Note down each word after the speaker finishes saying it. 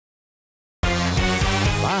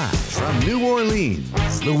From New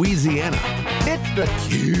Orleans, Louisiana, it's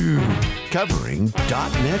theCUBE, covering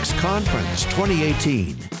 .next Conference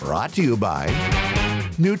 2018. Brought to you by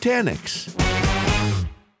Nutanix.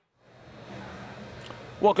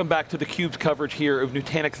 Welcome back to theCUBE's coverage here of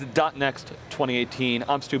Nutanix .next 2018.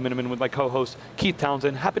 I'm Stu Miniman with my co-host Keith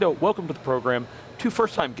Townsend. Happy to welcome to the program two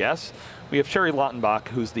first-time guests. We have Sherry Lautenbach,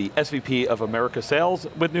 who's the SVP of America Sales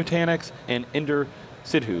with Nutanix, and Inder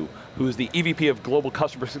Sidhu, who's the EVP of Global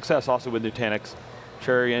Customer Success, also with Nutanix.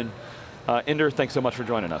 Sherry and Inder, thanks so much for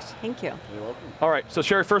joining us. Thank you. You're welcome. All right, so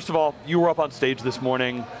Sherry, first of all, you were up on stage this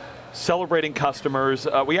morning celebrating customers.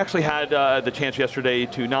 We actually had the chance yesterday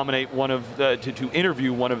to nominate one of to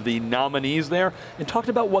interview one of the nominees there, and talked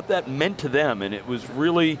about what that meant to them. And it was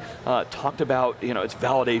really talked about, it's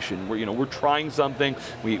validation. We're trying something.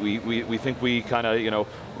 We think we kind of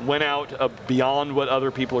went out beyond what other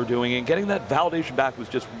people are doing, and getting that validation back was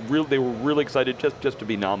just real. They were really excited just to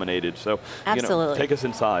be nominated. So absolutely, take us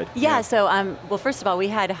inside. Yeah. So well, first of all, we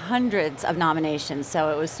had hundreds of nominations, so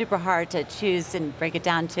it was super hard to choose and break it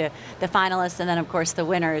down to the finalists, and then of course the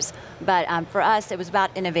winners. But for us, it was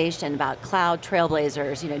about innovation, about cloud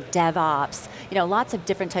trailblazers, DevOps, lots of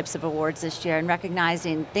different types of awards this year, and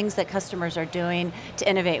recognizing things that customers are doing to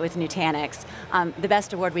innovate with Nutanix. The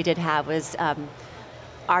best award we did have was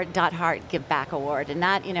our .Heart Give Back Award, and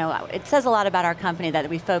that, it says a lot about our company that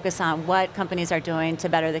we focus on what companies are doing to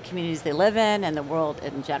better the communities they live in and the world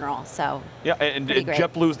in general, so. Yeah, and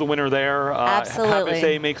JetBlue's the winner there. Absolutely. I have to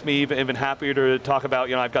say, it makes me even happier to talk about,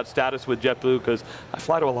 I've got status with JetBlue because I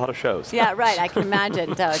fly to a lot of shows. Yeah, right, I can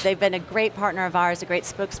imagine. So they've been a great partner of ours, a great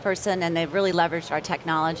spokesperson, and they've really leveraged our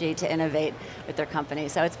technology to innovate with their company.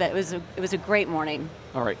 So it was a great morning.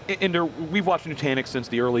 All right, Inder, we've watched Nutanix since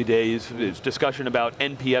the early days. There's discussion about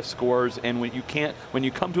NPS scores, and when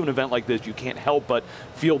you come to an event like this, you can't help but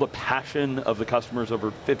feel the passion of the customers,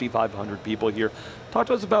 over 5,500 people here. Talk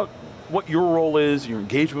to us about what your role is, your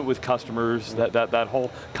engagement with customers, that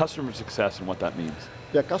whole customer success and what that means.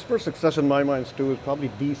 Yeah, customer success in my mind, Stu, is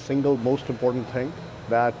probably the single most important thing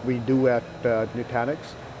that we do at Nutanix.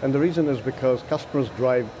 And the reason is because customers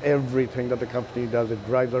drive everything that the company does. It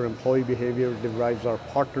drives our employee behavior, it drives our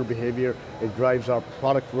partner behavior, it drives our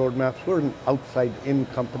product roadmaps. We're an outside-in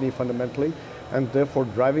company fundamentally, and therefore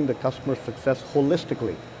driving the customer success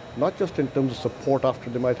holistically, not just in terms of support after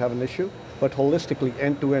they might have an issue, but holistically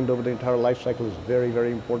end-to-end over the entire life cycle is very,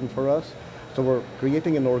 very important for us. So we're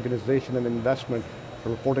creating an organization and investment,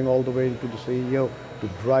 reporting all the way into the CEO to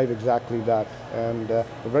drive exactly that, and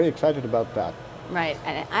we're very excited about that. Right,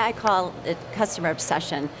 and I call it customer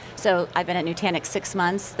obsession. So I've been at Nutanix 6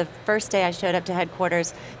 months. The first day I showed up to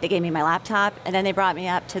headquarters, they gave me my laptop, and then they brought me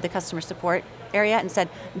up to the customer support area and said,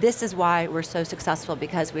 this is why we're so successful,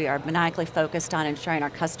 because we are maniacally focused on ensuring our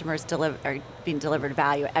customers are being delivered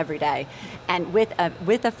value every day. And with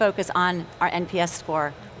a focus on our NPS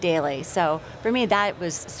score daily. So for me, that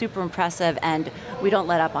was super impressive, and we don't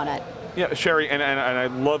let up on it. Yeah, Sherry, and I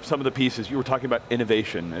love some of the pieces. You were talking about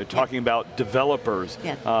innovation, talking about developers.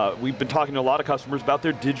 Yes. We've been talking to a lot of customers about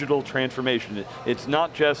their digital transformation. It's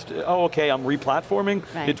not just, oh, okay, I'm replatforming.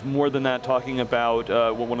 Right. It's more than that, talking about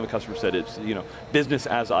what one of the customers said, it's business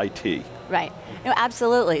as IT. Right,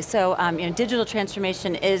 absolutely. So digital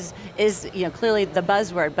transformation is clearly the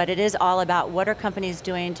buzzword, but it is all about what are companies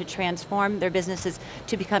doing to transform their businesses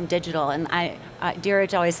to become digital. And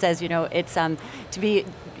Dheeraj always says, it's to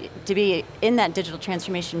be in that digital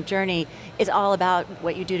transformation journey is all about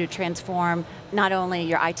what you do to transform not only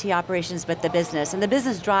your IT operations, but the business. And the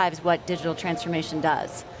business drives what digital transformation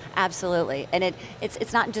does. Absolutely, and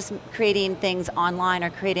it's not just creating things online or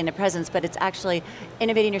creating a presence, but it's actually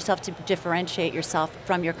innovating yourself to differentiate yourself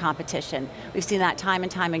from your competition. We've seen that time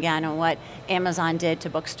and time again on what Amazon did to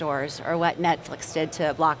bookstores or what Netflix did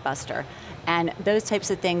to Blockbuster. And those types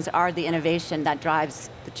of things are the innovation that drives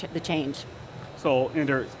the change. So,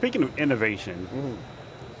 Inder, speaking of innovation,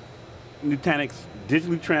 Nutanix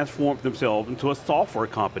digitally transformed themselves into a software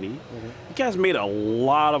company. You guys made a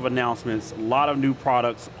lot of announcements, a lot of new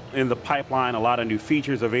products in the pipeline, a lot of new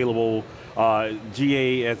features available,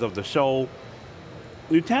 GA as of the show.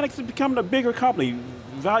 Nutanix is becoming a bigger company,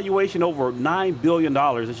 valuation over $9 billion.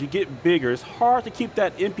 As you get bigger, it's hard to keep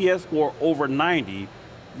that NPS score over 90.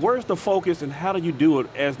 Where's the focus and how do you do it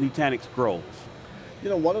as Nutanix grows?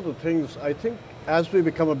 One of the things, I think, as we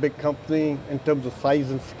become a big company in terms of size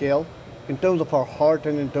and scale, in terms of our heart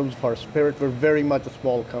and in terms of our spirit, we're very much a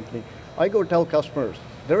small company. I go tell customers,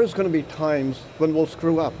 there is going to be times when we'll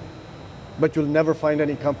screw up, but you'll never find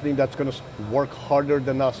any company that's going to work harder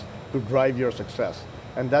than us to drive your success.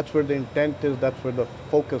 And that's where the intent is, that's where the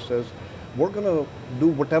focus is. We're going to do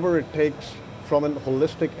whatever it takes from a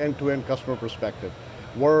holistic end-to-end customer perspective.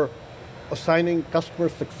 We're assigning customer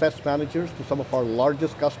success managers to some of our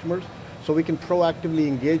largest customers so we can proactively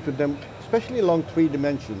engage with them, especially along 3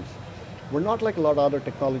 dimensions. We're not like a lot of other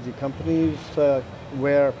technology companies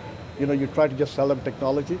where you try to just sell them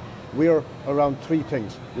technology. We are around 3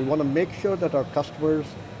 things. We want to make sure that our customers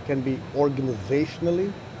can be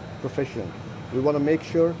organizationally proficient. We want to make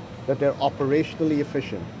sure that they're operationally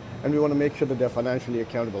efficient. And we want to make sure that they're financially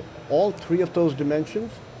accountable. All 3 of those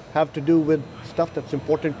dimensions have to do with stuff that's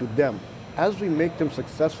important to them. As we make them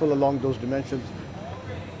successful along those dimensions,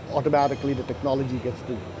 automatically the technology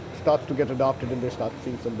starts to get adopted and they start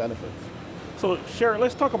seeing some benefits. So Sherry,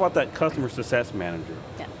 let's talk about that customer success manager.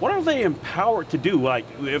 Yeah. What are they empowered to do? Like,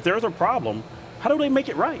 if there's a problem, how do they make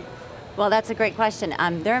it right? Well, that's a great question.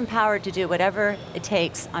 They're empowered to do whatever it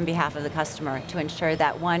takes on behalf of the customer to ensure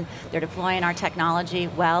that, 1, they're deploying our technology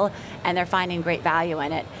well, and they're finding great value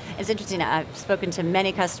in it. It's interesting, I've spoken to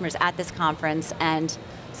many customers at this conference, and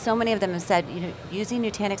so many of them have said, using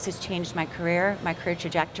Nutanix has changed my career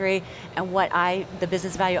trajectory, and the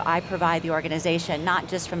business value I provide the organization, not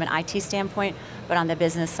just from an IT standpoint, but on the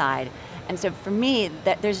business side. And so for me,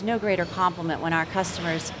 there's no greater compliment when our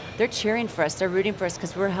customers, they're cheering for us, they're rooting for us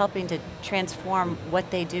because we're helping to transform what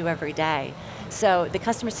they do every day. So the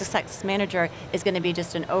customer success manager is going to be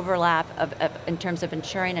just an overlap in terms of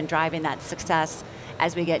ensuring and driving that success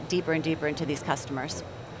as we get deeper and deeper into these customers.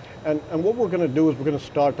 And what we're going to do is we're going to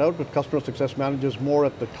start out with customer success managers more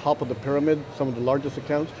at the top of the pyramid, some of the largest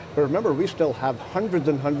accounts. But remember, we still have hundreds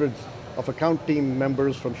and hundreds of account team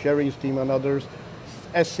members from Sherry's team and others,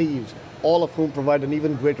 SCs, all of whom provide an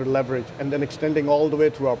even greater leverage, and then extending all the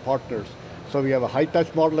way through our partners. So we have a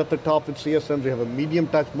high-touch model at the top with CSMs, we have a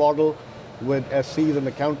medium-touch model with SCs and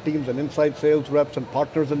account teams and inside sales reps and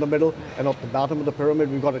partners in the middle, and at the bottom of the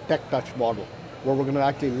pyramid, we've got a tech-touch model, where we're going to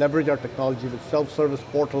actually leverage our technology with self-service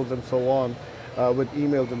portals and so on, with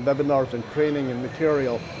emails and webinars and training and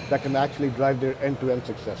material that can actually drive their end-to-end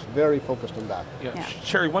success. Very focused on that. Yeah.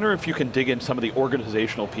 Sherry, wonder if you can dig in some of the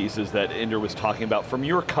organizational pieces that Inder was talking about from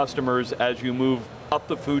your customers as you move up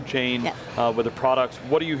the food chain with the products.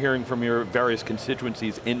 What are you hearing from your various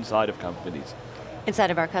constituencies inside of companies? Inside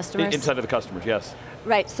of our customers? Inside of the customers, yes.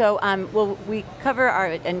 Right, so well, we cover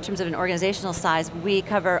in terms of an organizational size, we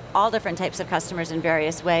cover all different types of customers in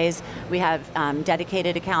various ways. We have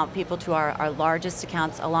dedicated account people to our largest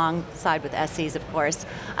accounts alongside with SCs, of course.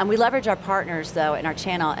 We leverage our partners, though, in our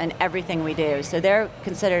channel and everything we do. So they're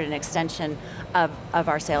considered an extension of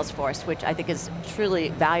our sales force, which I think is truly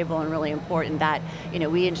valuable and really important that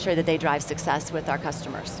we ensure that they drive success with our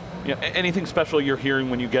customers. Yeah, anything special you're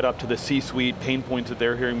hearing when you get up to the C-suite, pain points that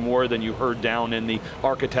they're hearing more than you heard down in the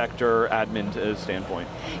architect or admin standpoint?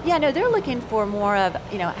 Yeah, no, they're looking for more of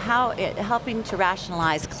helping to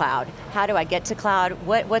rationalize cloud. How do I get to cloud?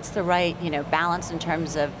 What's the right balance in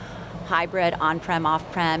terms of hybrid, on-prem,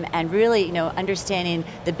 off-prem, and really understanding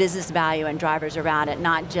the business value and drivers around it,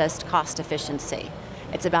 not just cost efficiency.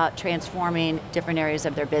 It's about transforming different areas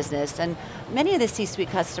of their business. And many of the C-suite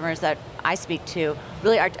customers that I speak to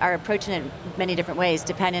really are approaching it in many different ways,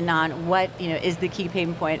 depending on what is the key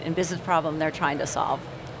pain point and business problem they're trying to solve.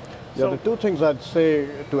 Yeah, the 2 things I'd say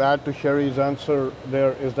to add to Sherry's answer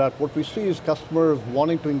there is that what we see is customers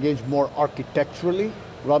wanting to engage more architecturally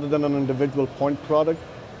rather than an individual point product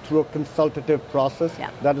through a consultative process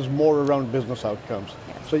that is more around business outcomes.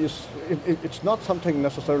 So it's not something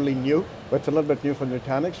necessarily new, but it's a little bit new for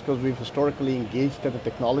Nutanix because we've historically engaged at a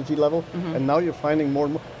technology level, and now you're finding more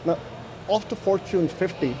and more. Now, off the Fortune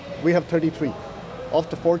 50, we have 33. Off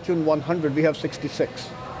the Fortune 100, we have 66.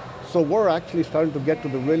 So we're actually starting to get to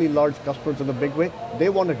the really large customers in a big way. They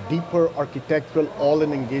want a deeper architectural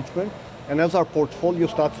all-in engagement, and as our portfolio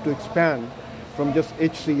starts to expand from just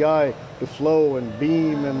HCI to Flow and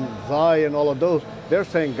Beam and Xi and all of those, they're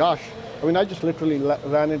saying, gosh, I just literally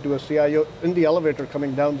ran into a CIO in the elevator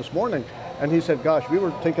coming down this morning, and he said, gosh, we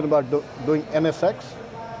were thinking about doing NSX,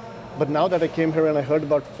 but now that I came here and I heard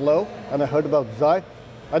about Flow and I heard about Xi,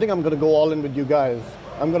 I think I'm going to go all in with you guys.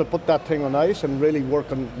 I'm going to put that thing on ice and really work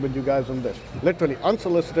with you guys on this. Literally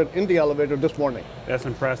unsolicited in the elevator this morning. That's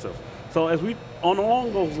impressive. So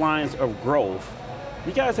along those lines of growth,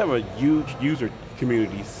 you guys have a huge user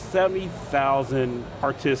community, 70,000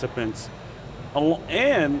 participants,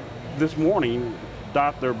 and this morning,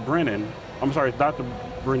 Dr. Brene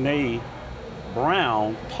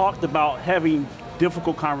Brown talked about having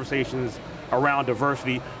difficult conversations around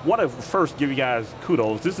diversity. I want to first give you guys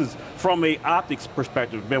kudos. This is, from a optics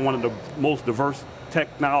perspective, been one of the most diverse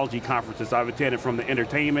technology conferences I've attended, from the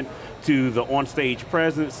entertainment to the on-stage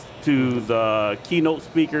presence to the keynote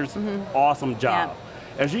speakers. Awesome job.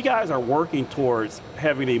 As you guys are working towards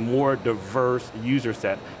having a more diverse user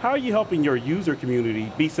set, how are you helping your user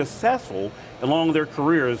community be successful along their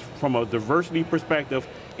careers from a diversity perspective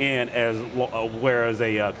and as well as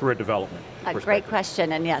a career development perspective? Great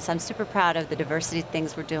question, and yes, I'm super proud of the diversity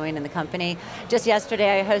things we're doing in the company. Just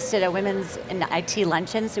yesterday I hosted a women's in IT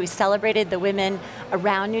luncheon, so we celebrated the women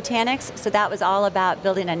around Nutanix, so that was all about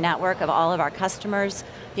building a network of all of our customers,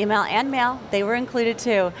 female and male, they were included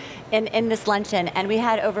too, in this luncheon, and we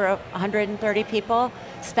had over 130 people,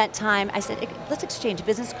 spent time, I said, let's exchange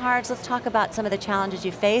business cards, let's talk about some of the challenges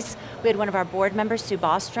you face. We had one of our board members, Sue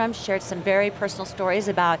Bostrom, shared some very personal stories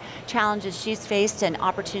about challenges she's faced and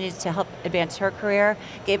opportunities to help advance her career,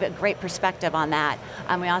 gave a great perspective on that.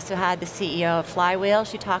 We also had the CEO of Flywheel,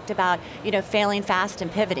 she talked about failing fast and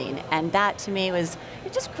pivoting, and that to me was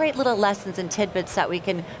just great little lessons and tidbits that we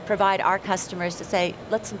can provide our customers to say,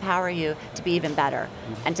 let's empower you to be even better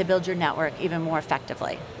and to build your network even more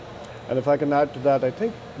effectively. And if I can add to that, I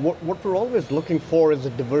think what we're always looking for is a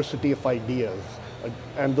diversity of ideas.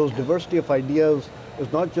 And those diversity of ideas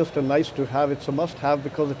is not just a nice to have, it's a must have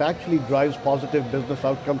because it actually drives positive business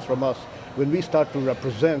outcomes from us. When we start to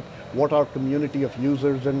represent what our community of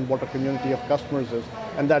users and what our community of customers is.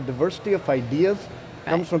 And that diversity of ideas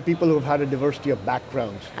comes from people who have had a diversity of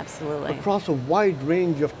backgrounds. Absolutely. Across a wide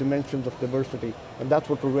range of dimensions of diversity, and that's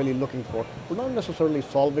what we're really looking for. We're not necessarily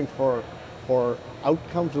solving for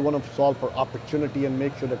outcomes, we want to solve for opportunity and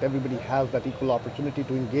make sure that everybody has that equal opportunity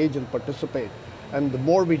to engage and participate. And the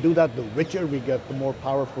more we do that, the richer we get, the more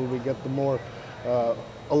powerful we get, the more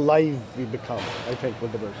alive we become, I think,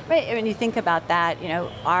 with diversity. Right, when you think about that,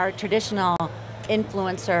 our traditional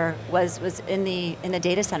influencer was in the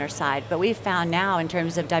data center side, but we've found now in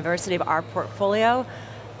terms of diversity of our portfolio,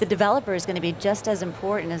 the developer is going to be just as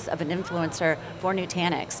important as of an influencer for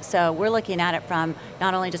Nutanix. So we're looking at it from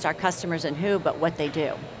not only just our customers and who, but what they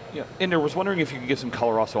do. Yeah, Inder, was wondering if you could give some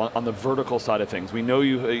color also on the vertical side of things. We know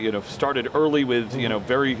you started early with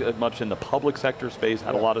very much in the public sector space,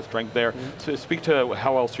 had a lot of strength there. So speak to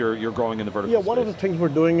how else you're growing in the vertical space. One of the things we're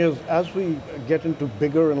doing is as we get into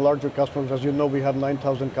bigger and larger customers, as you know, we have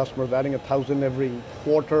 9,000 customers, adding 1,000 every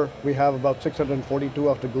quarter. We have about 642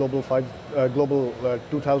 of the global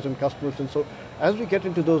 2,000 customers, and so as we get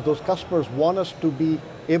into those customers want us to be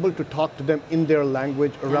able to talk to them in their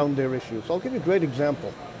language around their issues. So I'll give you a great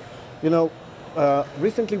example.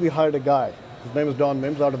 Recently we hired a guy, his name is Don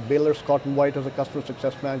Mims, out of Baylor Scott & White as a customer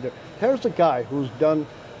success manager. Here's a guy who's done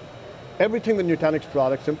everything with Nutanix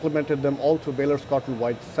products, implemented them all through Baylor Scott &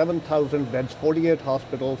 White, 7,000 beds, 48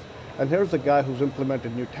 hospitals, and here's a guy who's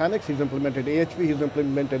implemented Nutanix, he's implemented AHV, he's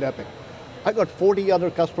implemented Epic. I got 40 other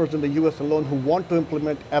customers in the US alone who want to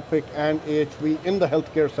implement Epic and AHV in the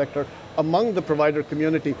healthcare sector among the provider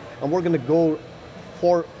community, and we're going to go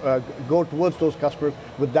towards those customers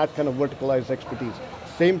with that kind of verticalized expertise.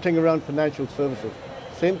 Same thing around financial services.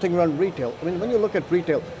 Same thing around retail. I mean, when you look at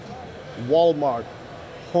retail, Walmart,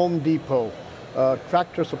 Home Depot,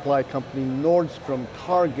 Tractor Supply Company, Nordstrom,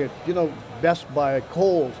 Target, Best Buy,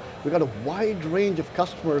 Kohl's. We've got a wide range of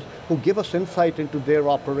customers who give us insight into their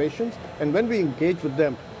operations, and when we engage with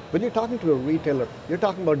them, when you're talking to a retailer, you're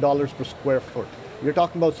talking about dollars per square foot. You're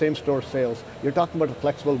talking about same-store sales. You're talking about a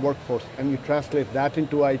flexible workforce, and you translate that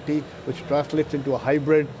into IT, which translates into a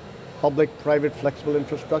hybrid, public-private, flexible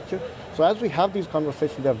infrastructure. So as we have these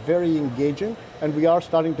conversations, they're very engaging, and we are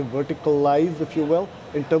starting to verticalize, if you will,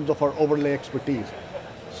 in terms of our overlay expertise.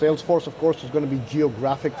 Salesforce, of course, is going to be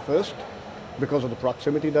geographic first, because of the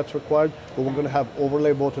proximity that's required, but we're going to have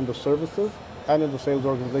overlay both in the services and in the sales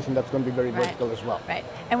organization that's going to be very vertical as well. Right,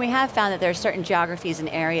 and we have found that there are certain geographies and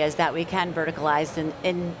areas that we can verticalize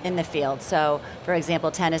in the field. So, for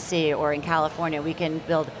example, Tennessee or in California, we can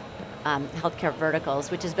build healthcare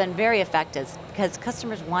verticals, which has been very effective because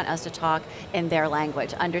customers want us to talk in their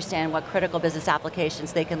language, understand what critical business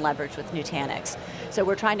applications they can leverage with Nutanix. So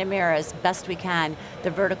we're trying to mirror as best we can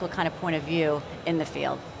the vertical kind of point of view in the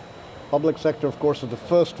field. Public sector, of course, is the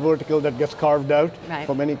first vertical that gets carved out. Right.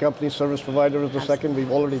 For many companies, service provider is the second.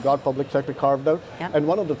 We've already got public sector carved out. Yep. And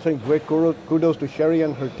one of the things, great kudos to Sherry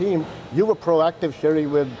and her team, you were proactive, Sherry,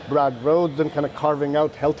 with Brad Rhodes and kind of carving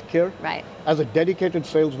out healthcare as a dedicated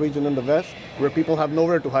sales region in the West where people have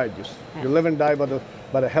nowhere to hide. You live and die by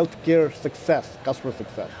the healthcare success, customer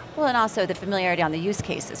success. Well, and also the familiarity on the use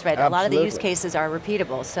cases, right? Absolutely. A lot of the use cases are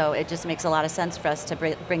repeatable, so it just makes a lot of sense for us to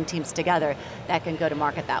bring teams together that can go to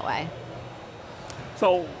market that way.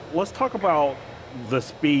 So let's talk about the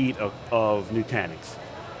speed of Nutanix.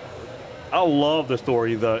 I love the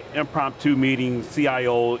story, the impromptu meeting,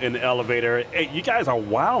 CIO in the elevator. Hey, you guys are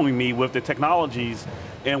wowing me with the technologies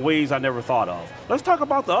in ways I never thought of. Let's talk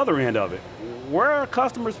about the other end of it. where are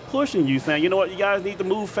customers pushing you, saying, you know what, you guys need to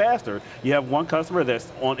move faster? You have one customer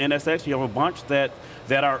that's on NSX, you have a bunch that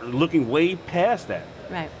are looking way past that.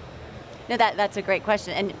 Right. No, that's a great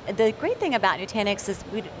question. And the great thing about Nutanix is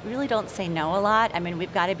we really don't say no a lot. I mean,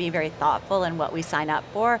 we've got to be very thoughtful in what we sign up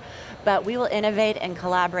for, but we will innovate and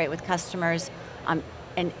collaborate with customers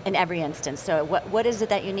in every instance. So what is it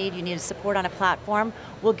that you need? You need support on a platform.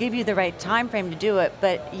 We'll give you the right time frame to do it,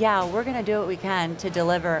 but yeah, we're going to do what we can to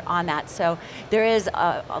deliver on that. So there is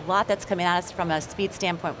a lot that's coming at us from a speed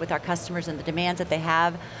standpoint with our customers and the demands that they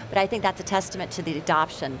have, but I think that's a testament to the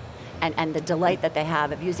adoption and the delight that they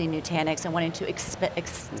have of using Nutanix and wanting to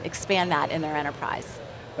expand that in their enterprise.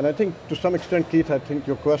 And I think to some extent, Keith, I think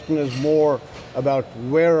your question is more about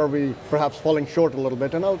where are we perhaps falling short a little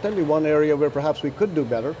bit. And I'll tell you one area where perhaps we could do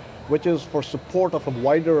better, which is for support of a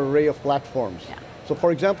wider array of platforms. Yeah. So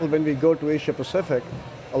for example, when we go to Asia Pacific,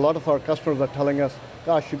 a lot of our customers are telling us,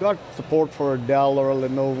 gosh, you got support for Dell or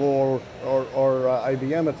Lenovo or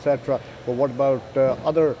IBM, etc. But what about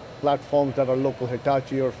other platforms that are local,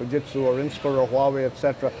 Hitachi or Fujitsu or Inspur or Huawei,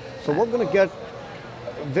 etc. So we're going to get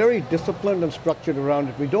very disciplined and structured around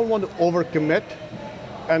it. We don't want to overcommit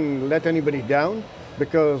and let anybody down,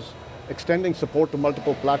 because extending support to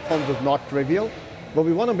multiple platforms is not trivial. But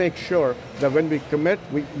we want to make sure that when we commit,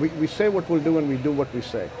 we say what we'll do and we do what we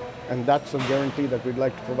say. And that's a guarantee that we'd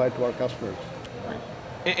like to provide to our customers.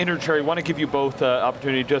 Inder and Sherry, want to give you both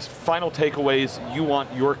opportunity, just final takeaways you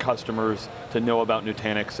want your customers to know about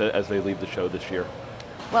Nutanix as they leave the show this year.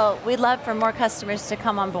 Well, we'd love for more customers to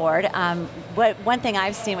come on board. One thing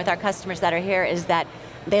I've seen with our customers that are here is that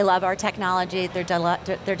they love our technology, they're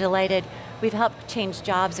delighted. We've helped change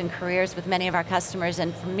jobs and careers with many of our customers,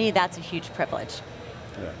 and for me, that's a huge privilege.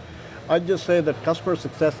 Yeah. I'd just say that customer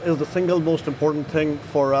success is the single most important thing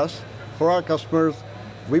for us. For our customers,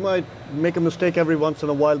 we might make a mistake every once in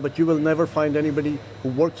a while, but you will never find anybody who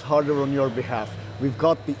works harder on your behalf. We've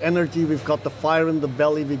got the energy, we've got the fire in the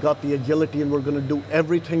belly, we've got the agility, and we're going to do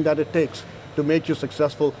everything that it takes to make you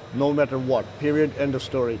successful no matter what, period, end of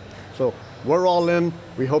story. So we're all in,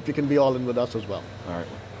 we hope you can be all in with us as well. All right.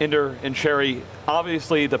 Inder and Sherry,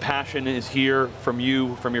 obviously the passion is here from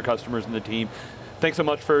you, from your customers and the team. Thanks so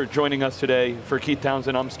much for joining us today. For Keith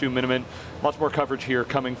Townsend, I'm Stu Miniman. Lots more coverage here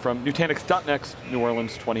coming from Nutanix.next, New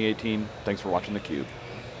Orleans 2018. Thanks for watching theCUBE.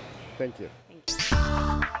 Thank you.